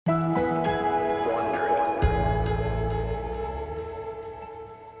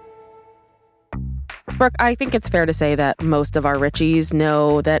Brooke, I think it's fair to say that most of our Richies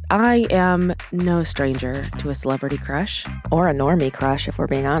know that I am no stranger to a celebrity crush. Or a normie crush, if we're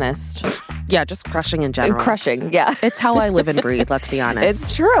being honest. Yeah, just crushing in general. Crushing, yeah. It's how I live and breathe, let's be honest.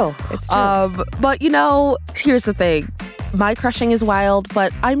 It's true. It's true. But, here's the thing. My crushing is wild,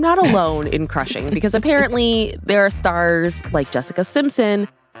 but I'm not alone in crushing because apparently there are stars like Jessica Simpson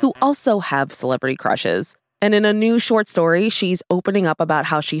who also have celebrity crushes. And in a new short story, she's opening up about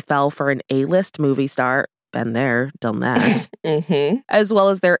how she fell for an A-list movie star. Been there, done that. As well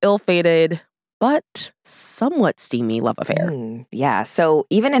as their ill-fated but somewhat steamy love affair. Yeah, so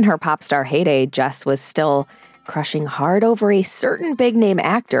even in her pop star heyday, Jess was still crushing hard over a certain big-name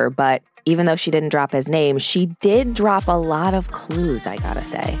actor, but even though she didn't drop his name, she did drop a lot of clues, I gotta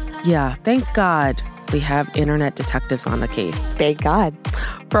say. Yeah, thank God we have internet detectives on the case. Thank God.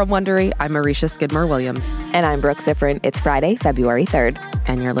 From Wondery, I'm Marisha Skidmore-Williams. And I'm Brooke Ziffrin. It's Friday, February 3rd.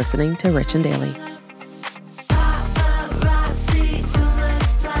 And you're listening to Rich and Daily.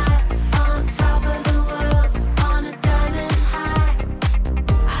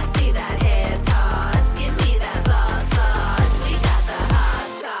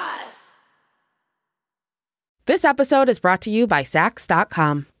 This episode is brought to you by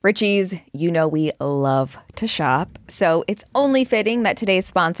Saks.com. Richies, you know we love to shop, so it's only fitting that today's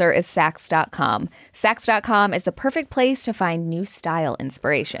sponsor is Saks.com. Saks.com is the perfect place to find new style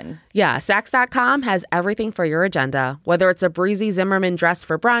inspiration. Yeah, Saks.com has everything for your agenda, whether it's a breezy Zimmermann dress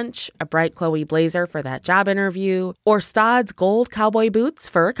for brunch, a bright Chloe blazer for that job interview, or Staud's gold cowboy boots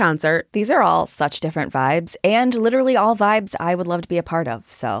for a concert. These are all such different vibes, and literally all vibes I would love to be a part of,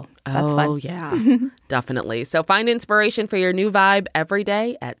 so that's fun. Oh, yeah, definitely. So find inspiration for your new vibe every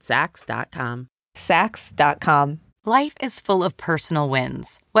day at Saks.com. Saks.com. Life is full of personal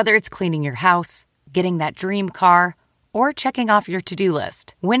wins, whether it's cleaning your house, getting that dream car, or checking off your to-do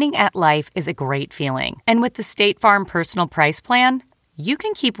list. Winning at life is a great feeling. And with the State Farm Personal Price Plan, you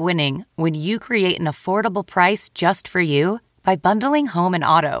can keep winning when you create an affordable price just for you by bundling home and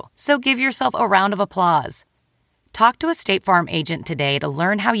auto. So give yourself a round of applause. Talk to a State Farm agent today to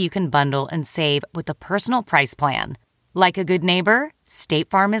learn how you can bundle and save with the Personal Price Plan. Like a good neighbor, State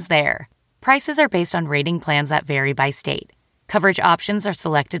Farm is there. Prices are based on rating plans that vary by state. Coverage options are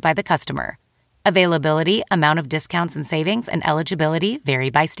selected by the customer. Availability, amount of discounts and savings, and eligibility vary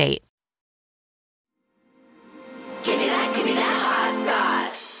by state. Give me that hot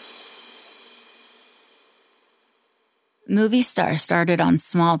goss. Movie star started on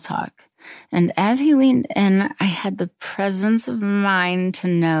small talk, and as he leaned in, I had the presence of mind to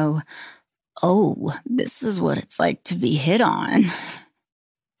know, oh, this is what it's like to be hit on.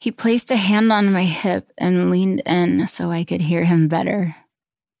 He placed a hand on my hip and leaned in so I could hear him better.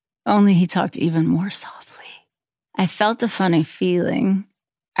 Only he talked even more softly. I felt a funny feeling.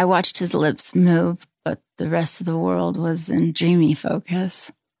 I watched his lips move, but the rest of the world was in dreamy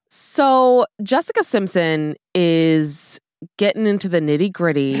focus. So Jessica Simpson is getting into the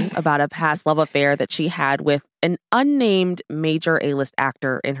nitty-gritty about a past love affair that she had with an unnamed major A-list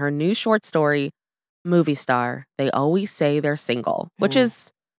actor in her new short story, Movie Star. They Always Say They're Single, which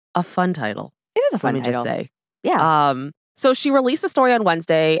is a fun title. It is a fun title. Let me just say. Yeah. So she released the story on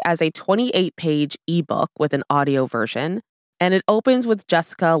Wednesday as a 28-page ebook with an audio version. And it opens with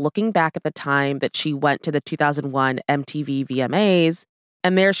Jessica looking back at the time that she went to the 2001 MTV VMAs.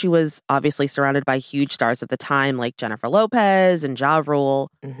 And there she was obviously surrounded by huge stars at the time like Jennifer Lopez and Ja Rule.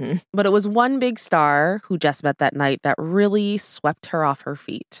 Mm-hmm. But it was one big star who Jess met that night that really swept her off her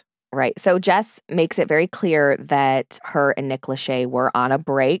feet. Right. So Jess makes it very clear that her and Nick Lachey were on a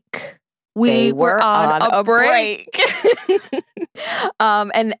break. We were on a break.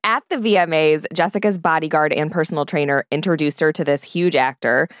 And at the VMAs, Jessica's bodyguard and personal trainer introduced her to this huge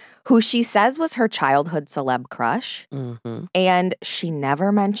actor who she says was her childhood celeb crush. Mm-hmm. And she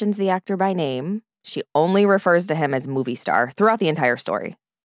never mentions the actor by name. She only refers to him as movie star throughout the entire story.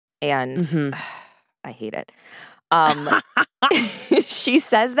 And I hate it. She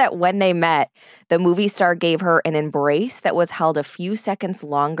says that when they met, the movie star gave her an embrace that was held a few seconds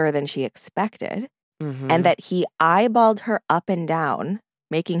longer than she expected, and that he eyeballed her up and down,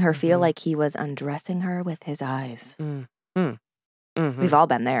 making her feel like he was undressing her with his eyes. We've all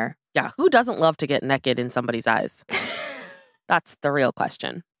been there. Yeah, who doesn't love to get naked in somebody's eyes? That's the real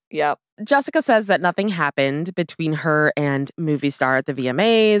question. Yep. Jessica says that nothing happened between her and movie star at the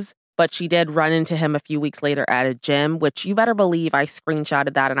VMAs. But she did run into him a few weeks later at a gym, which you better believe I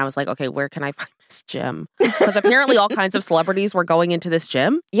screenshotted that. And I was like, okay, where can I find this gym? Because apparently all kinds of celebrities were going into this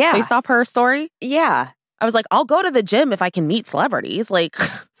gym. Yeah. Based off her story. Yeah. I was like, I'll go to the gym if I can meet celebrities. Like,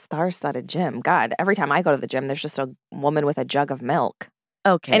 star-studded gym. God, every time I go to the gym, there's just a woman with a jug of milk.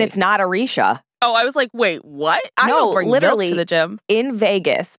 Okay. And it's not Arisha. Oh, I was like, wait, what? I don't bring literally milk to the gym. In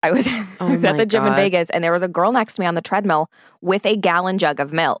Vegas. I was at the gym in Vegas, and there was a girl next to me on the treadmill with a gallon jug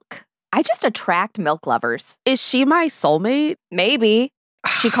of milk. I just attract milk lovers. Is she my soulmate? Maybe.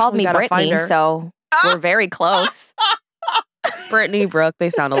 She called me Brittany, so we're very close. Brittany, Brooke, they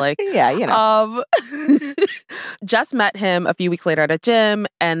sound alike. Yeah, you know. Jess met him a few weeks later at a gym,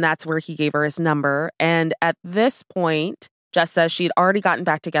 and that's where he gave her his number. And at this point, Jess says she'd already gotten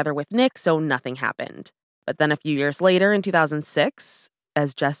back together with Nick, so nothing happened. But then a few years later, in 2006,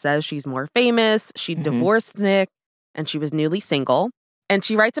 as Jess says, she's more famous. She'd divorced Nick, and she was newly single. And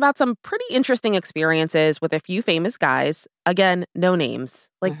she writes about some pretty interesting experiences with a few famous guys. Again, no names.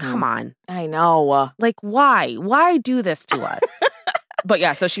 Like, come on. I know. Like, why? Why do this to us? But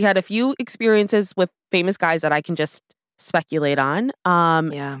yeah, so she had a few experiences with famous guys that I can just speculate on.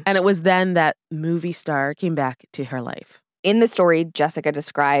 And it was then that movie star came back to her life. In the story, Jessica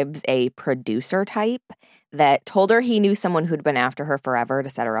describes a producer type that told her he knew someone who'd been after her forever to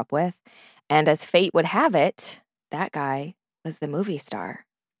set her up with. And as fate would have it, that guy was the movie star.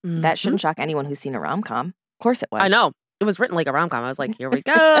 That shouldn't shock anyone who's seen a rom-com. Of course it was. I know. It was written like a rom-com. I was like, here we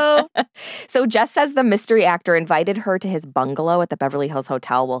go. So Jess says the mystery actor invited her to his bungalow at the Beverly Hills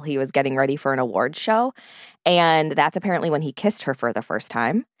Hotel while he was getting ready for an awards show. And that's apparently when he kissed her for the first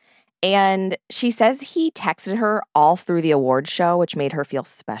time. And she says he texted her all through the awards show, which made her feel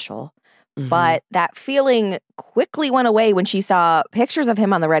special. But that feeling quickly went away when she saw pictures of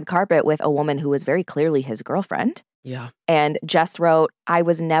him on the red carpet with a woman who was very clearly his girlfriend. Yeah. And Jess wrote, I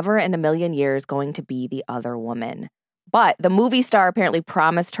was never in a million years going to be the other woman. But the movie star apparently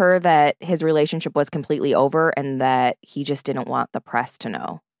promised her that his relationship was completely over and that he just didn't want the press to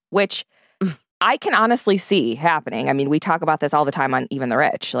know, which I can honestly see happening. I mean, we talk about this all the time on Even the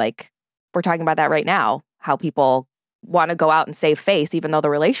Rich. Like, we're talking about that right now, how people want to go out and save face even though the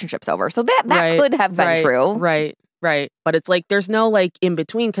relationship's over. So that could have been true. Right. But it's like there's no like in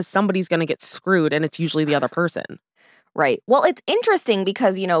between because somebody's going to get screwed and it's usually the other person. Right. Well, it's interesting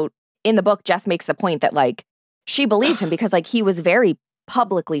because, you know, in the book, Jess makes the point that like she believed him because like he was very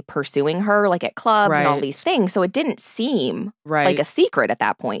publicly pursuing her like at clubs and all these things. So it didn't seem like a secret at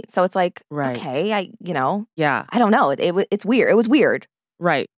that point. So it's like, okay, I don't know. It's weird. It was weird.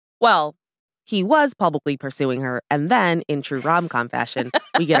 Right. Well, he was publicly pursuing her. And then in true rom-com fashion,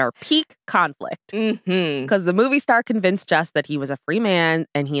 we get our peak conflict. Because the movie star convinced Jess that he was a free man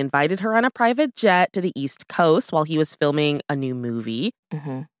and he invited her on a private jet to the East Coast while he was filming a new movie.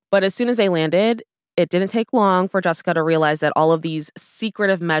 But as soon as they landed, it didn't take long for Jessica to realize that all of these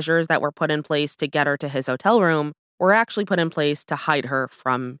secretive measures that were put in place to get her to his hotel room were actually put in place to hide her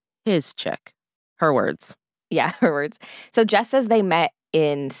from his chick. Her words. Yeah, her words. So Jess says they met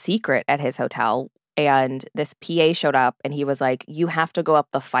in secret at his hotel and this PA showed up and he was like, you have to go up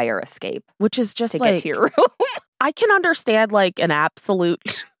the fire escape. Which is just to like, get to your room. I can understand like an absolute...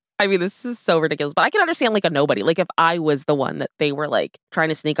 I mean, this is so ridiculous, but I can understand like a nobody. Like if I was the one that they were like trying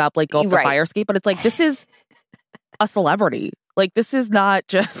to sneak up, like go up the fire escape, but it's like, this is a celebrity. Like this is not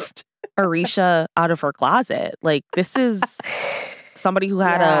just Arisha out of her closet. Like this is somebody who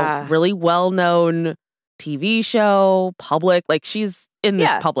had a really well-known TV show, public, like she's in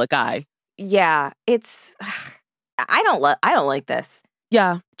the public eye. Yeah, it's, I don't like this.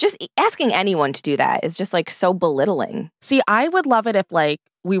 Yeah. Just asking anyone to do that is just like so belittling. See, I would love it if like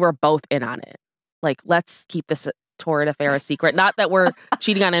we were both in on it. Like, let's keep this torrid affair a secret. Not that we're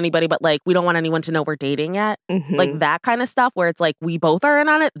cheating on anybody, but like we don't want anyone to know we're dating yet. Like that kind of stuff where it's like we both are in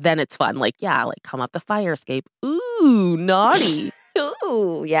on it, then it's fun. Like, yeah, like come up the fire escape. Ooh, naughty.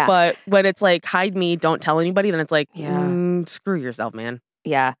 Ooh, yeah. But when it's like hide me, don't tell anybody, then it's like, screw yourself, man.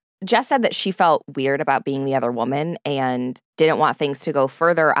 Yeah. Jess said that she felt weird about being the other woman and didn't want things to go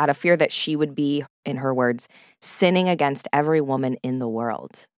further out of fear that she would be, in her words, sinning against every woman in the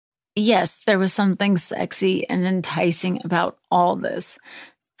world. Yes, there was something sexy and enticing about all this,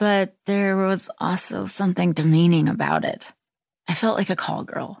 but there was also something demeaning about it. I felt like a call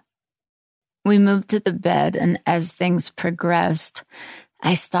girl. We moved to the bed, and as things progressed,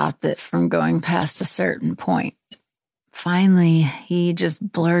 I stopped it from going past a certain point. Finally, he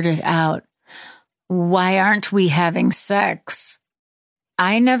just blurted out, "Why aren't we having sex?"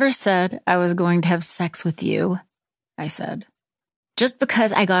 "I never said I was going to have sex with you," I said. "Just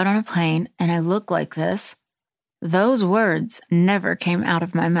because I got on a plane and I look like this, those words never came out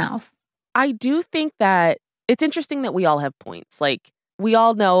of my mouth." I do think that it's interesting that we all have points. Like, we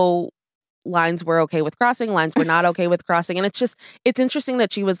all know lines we're okay with crossing, lines we're not okay with crossing. And it's interesting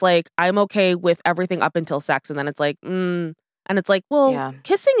that she was like, I'm okay with everything up until sex. And then it's like, and it's like, well,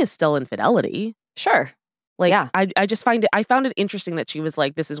 kissing is still infidelity. Sure. Like, Yeah. I just I found it interesting that she was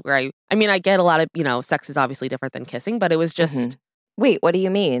like, this is where I mean, I get a lot of, sex is obviously different than kissing, but it was just, Wait, what do you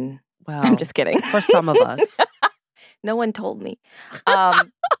mean? well, I'm just kidding. for some of us. No one told me.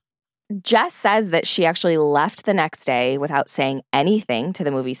 Jess says that she actually left the next day without saying anything to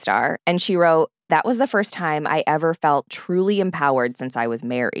the movie star. And she wrote, "That was the first time I ever felt truly empowered since I was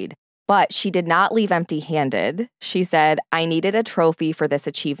married." But she did not leave empty-handed. She said, "I needed a trophy for this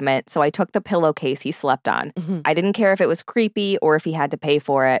achievement, so I took the pillowcase he slept on. I didn't care if it was creepy or if he had to pay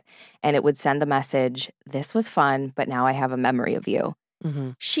for it. And it would send the message, 'This was fun, but now I have a memory of you.'"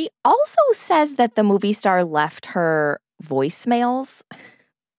 She also says that the movie star left her voicemails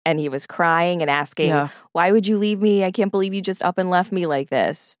and he was crying and asking, "Why would you leave me? I can't believe you just up and left me like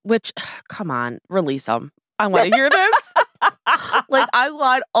this." Which, come on, release them. I want to hear this. Like, I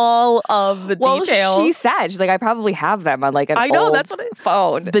want all of the details. She said, she's like, "I probably have them on like an old that's what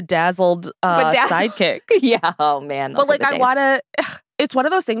phone." Bedazzled sidekick. Yeah. Oh, man. But like, I want to... It's one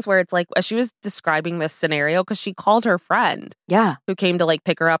of those things where it's like, as she was describing this scenario, because she called her friend. Yeah. Who came to like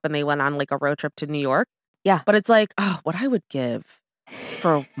pick her up and they went on like a road trip to New York. Yeah. But it's like, oh, what I would give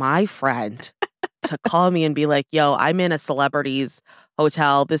for my friend to call me and be like, "Yo, I'm in a celebrity's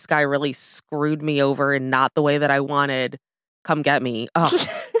hotel. This guy really screwed me over in not the way that I wanted. Come get me." Oh.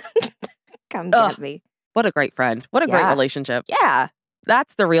 Come get me. What a great friend. What a great relationship. Yeah.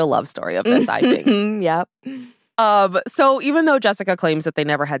 That's the real love story of this, I think. Yep. So even though Jessica claims that they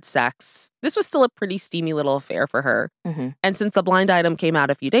never had sex, this was still a pretty steamy little affair for her. And since the blind item came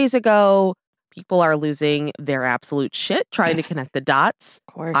out a few days ago, people are losing their absolute shit trying to connect the dots.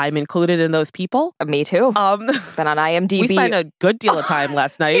 Of course. I'm included in those people. Me too. Been on IMDb. We spent a good deal of time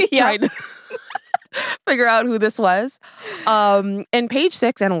last night trying to figure out who this was. And Page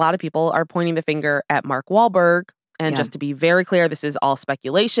Six and a lot of people are pointing the finger at Mark Wahlberg. And just to be very clear, this is all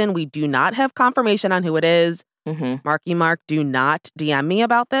speculation. We do not have confirmation on who it is. Marky Mark, do not DM me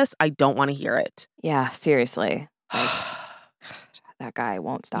about this. I don't want to hear it. Yeah, seriously. Like, that guy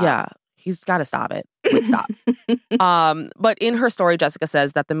won't stop. Yeah, he's got to stop it. Like, stop. But in her story, Jessica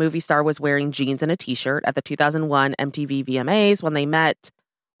says that the movie star was wearing jeans and a t-shirt at the 2001 MTV VMAs when they met,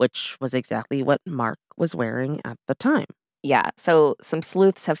 which was exactly what Mark was wearing at the time. Yeah, so some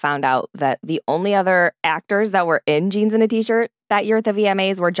sleuths have found out that the only other actors that were in jeans and a t-shirt that year at the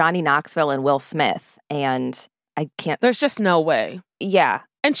VMAs were Johnny Knoxville and Will Smith. And I can't... There's just no way. Yeah.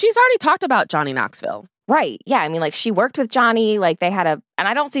 And she's already talked about Johnny Knoxville. Right. Yeah. I mean, like, she worked with Johnny. Like, they had a... And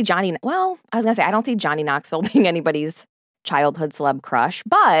I don't see Johnny... Well, I was going to say, I don't see Johnny Knoxville being anybody's childhood celeb crush,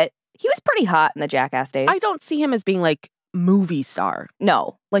 but he was pretty hot in the Jackass days. I don't see him as being, like, movie star.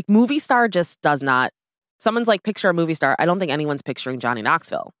 No. Like, movie star just does not... Someone's like, picture a movie star. I don't think anyone's picturing Johnny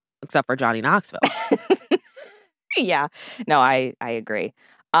Knoxville, except for Johnny Knoxville. Yeah. No, I agree.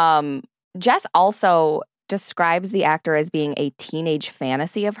 Jess also describes the actor as being a teenage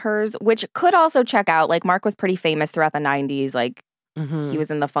fantasy of hers, which could also check out. Like, Mark was pretty famous throughout the 90s. Like, he was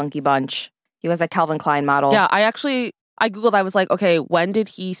in the Funky Bunch. He was a Calvin Klein model. Yeah, I Googled, I was like, okay, when did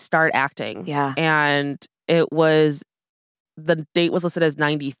he start acting? Yeah. And the date was listed as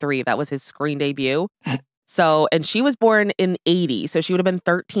 93. That was his screen debut. So, and she was born in 80. So she would have been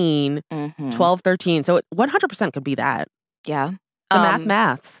 13, 12, 13. So it 100% could be that. Yeah. The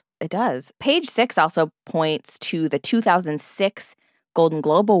maths. It does. Page Six also points to the 2006 Golden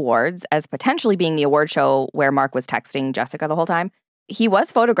Globe Awards as potentially being the award show where Mark was texting Jessica the whole time. He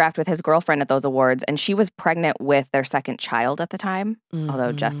was photographed with his girlfriend at those awards, and she was pregnant with their second child at the time,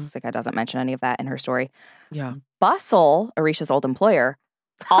 although Jessica doesn't mention any of that in her story. Yeah. Bustle, Arisha's old employer,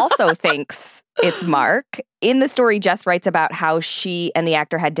 also thinks it's Mark. In the story, Jess writes about how she and the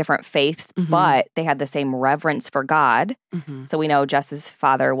actor had different faiths, but they had the same reverence for God. So we know Jess's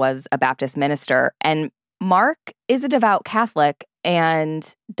father was a Baptist minister, and Mark is a devout Catholic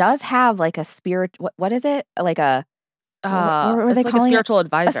and does have like a spirit. What is it? Like a what were they calling a spiritual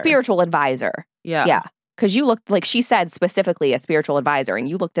advisor? A spiritual advisor. Yeah. Yeah. Because you looked, like she said specifically a spiritual advisor, and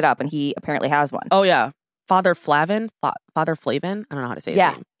you looked it up, and he apparently has one. Oh, yeah. Father Flavin? Father Flavin? I don't know how to say his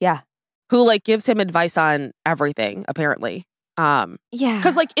name. Yeah. Who, like, gives him advice on everything, apparently. Yeah.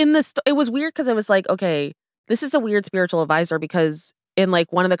 Because, like, in this, it was weird because it was like, okay, this is a weird spiritual advisor because in,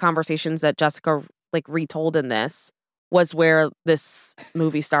 like, one of the conversations that Jessica, like, retold in this was where this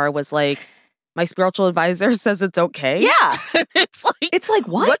movie star was like, my spiritual advisor says it's okay. Yeah. It's like,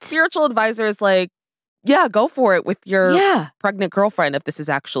 what? What spiritual advisor is like, yeah, go for it with your pregnant girlfriend if this is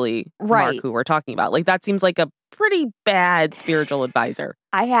actually Mark who we're talking about. Like, that seems like a pretty bad spiritual advisor.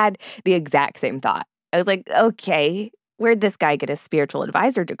 I had the exact same thought. I was like, okay, where'd this guy get a spiritual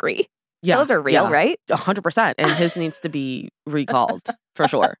advisor degree? Yeah, Those are real, right? 100%. And his needs to be recalled for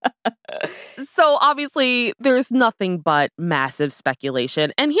sure. So obviously, there's nothing but massive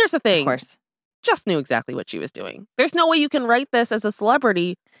speculation. And here's the thing. Of course. Just knew exactly what she was doing. There's no way you can write this as a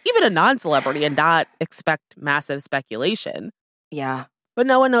celebrity, even a non-celebrity, and not expect massive speculation. Yeah. But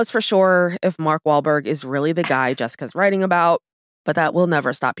no one knows for sure if Mark Wahlberg is really the guy Jessica's writing about. But that will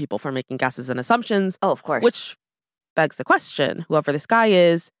never stop people from making guesses and assumptions. Oh, of course. Which begs the question, whoever this guy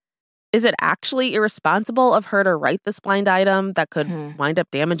is it actually irresponsible of her to write this blind item that could wind up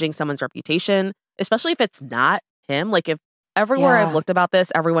damaging someone's reputation, especially if it's not him? Like, if everywhere I've looked about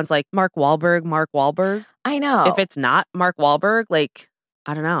this, everyone's like, Mark Wahlberg. I know. If it's not Mark Wahlberg, like,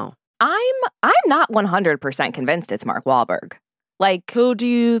 I don't know. I'm not 100% convinced it's Mark Wahlberg. Like,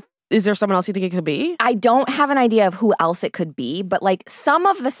 is there someone else you think it could be? I don't have an idea of who else it could be, but like some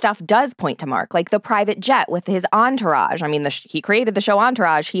of the stuff does point to Mark, like the private jet with his entourage. I mean, he created the show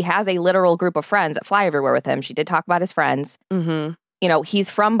Entourage. He has a literal group of friends that fly everywhere with him. She did talk about his friends. Mm-hmm. You know, he's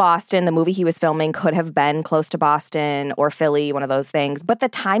from Boston. The movie he was filming could have been close to Boston or Philly, one of those things. But the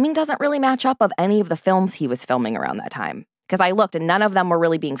timing doesn't really match up of any of the films he was filming around that time. Because I looked and none of them were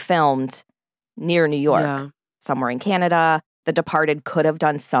really being filmed near New York. Yeah. Some were in Canada. The Departed could have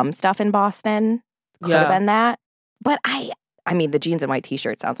done some stuff in Boston. Could have been that. But I mean, the jeans and white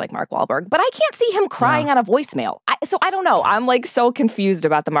t-shirt sounds like Mark Wahlberg. But I can't see him crying on a voicemail. So I don't know. I'm like so confused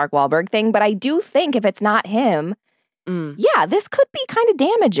about the Mark Wahlberg thing. But I do think if it's not him, this could be kind of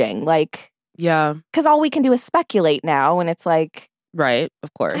damaging. Like, yeah. Because all we can do is speculate now. And it's like, right,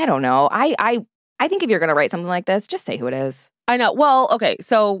 of course. I don't know. I think if you're going to write something like this, just say who it is. I know. Well, okay.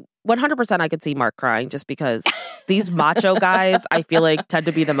 So 100% I could see Mark crying just because these macho guys, I feel like, tend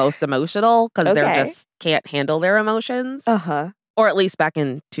to be the most emotional because they're just can't handle their emotions. Uh-huh. Or at least back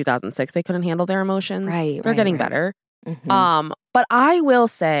in 2006, they couldn't handle their emotions. Right. They're getting better. Mm-hmm. But I will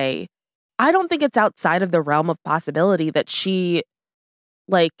say, I don't think it's outside of the realm of possibility that she,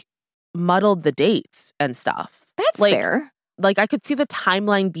 like, muddled the dates and stuff. That's fair. Like, I could see the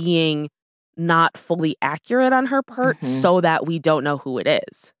timeline being not fully accurate on her part so that we don't know who it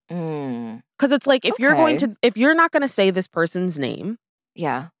is. Because it's like, if you're not going to say this person's name,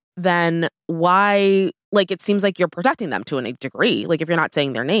 then why, like, it seems like you're protecting them to a degree. Like, if you're not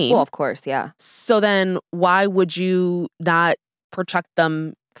saying their name. Well, of course, yeah. So then why would you not protect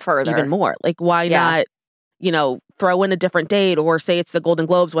them further? Even more? Like, why not, throw in a different date or say it's the Golden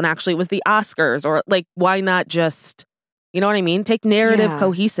Globes when actually it was the Oscars? Or, like, why not just... You know what I mean? Take narrative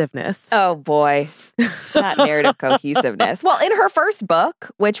cohesiveness. Oh, boy. Not narrative cohesiveness. Well, in her first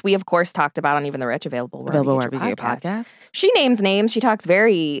book, which we, of course, talked about on Even the Rich, available wherever you get your podcasts, she names names. She talks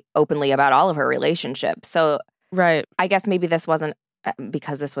very openly about all of her relationships. So I guess maybe this wasn't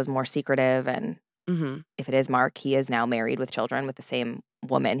because this was more secretive. And if it is Mark, he is now married with children with the same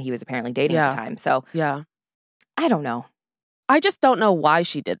woman he was apparently dating at the time. So I don't know. I just don't know why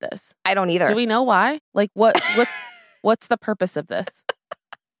she did this. I don't either. Do we know why? Like, what's the purpose of this?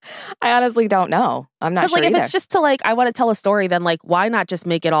 I honestly don't know. I'm not sure like, either. if it's just to, like, I want to tell a story, then, like, why not just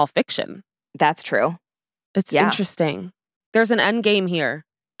make it all fiction? That's true. It's interesting. There's an end game here.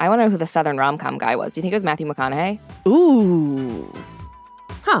 I want to know who the Southern rom-com guy was. Do you think it was Matthew McConaughey? Ooh.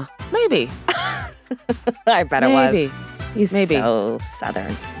 Huh. Maybe. I bet it was. He's so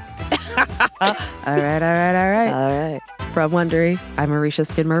Southern. All right. From Wondery, I'm Marisha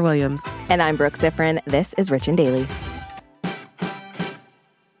Skidmore-Williams. And I'm Brooke Sifrin. This is Rich and Daily.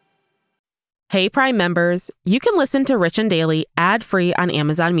 Hey, Prime members. You can listen to Rich and Daily ad-free on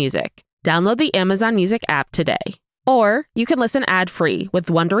Amazon Music. Download the Amazon Music app today. Or you can listen ad-free with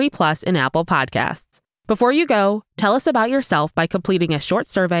Wondery Plus in Apple Podcasts. Before you go, tell us about yourself by completing a short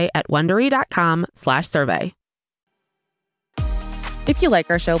survey at Wondery.com/survey. If you like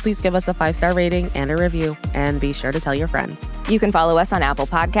our show, please give us a 5-star rating and a review, and be sure to tell your friends. You can follow us on Apple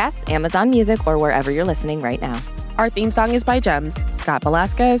Podcasts, Amazon Music, or wherever you're listening right now. Our theme song is by Gems. Scott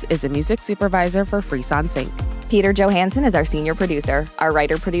Velasquez is the music supervisor for Frisson Sync. Peter Johansson is our senior producer. Our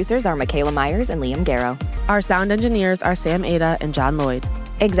writer-producers are Michaela Myers and Liam Garrow. Our sound engineers are Sam Ada and John Lloyd.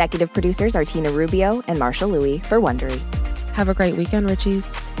 Executive producers are Tina Rubio and Marshall Louie for Wondery. Have a great weekend, Richies.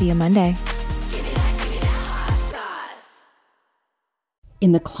 See you Monday.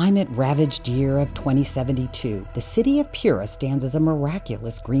 In the climate-ravaged year of 2072, the city of Pura stands as a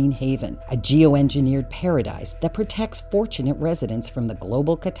miraculous green haven, a geoengineered paradise that protects fortunate residents from the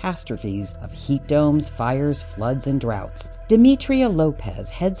global catastrophes of heat domes, fires, floods, and droughts. Demetria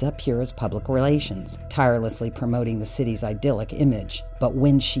Lopez heads up Pura's public relations, tirelessly promoting the city's idyllic image. But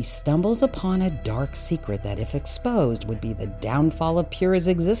when she stumbles upon a dark secret that, if exposed, would be the downfall of Pura's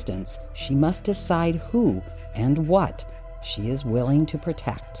existence, she must decide who and what she is willing to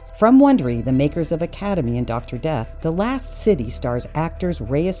protect. From Wondery, the makers of Academy and Dr. Death, The Last City stars actors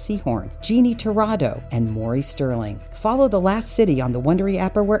Reyes Sehorn, Jeannie Torrado, and Maury Sterling. Follow The Last City on the Wondery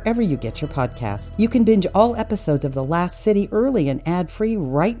app or wherever you get your podcasts. You can binge all episodes of The Last City early and ad-free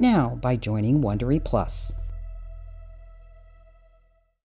right now by joining Wondery Plus.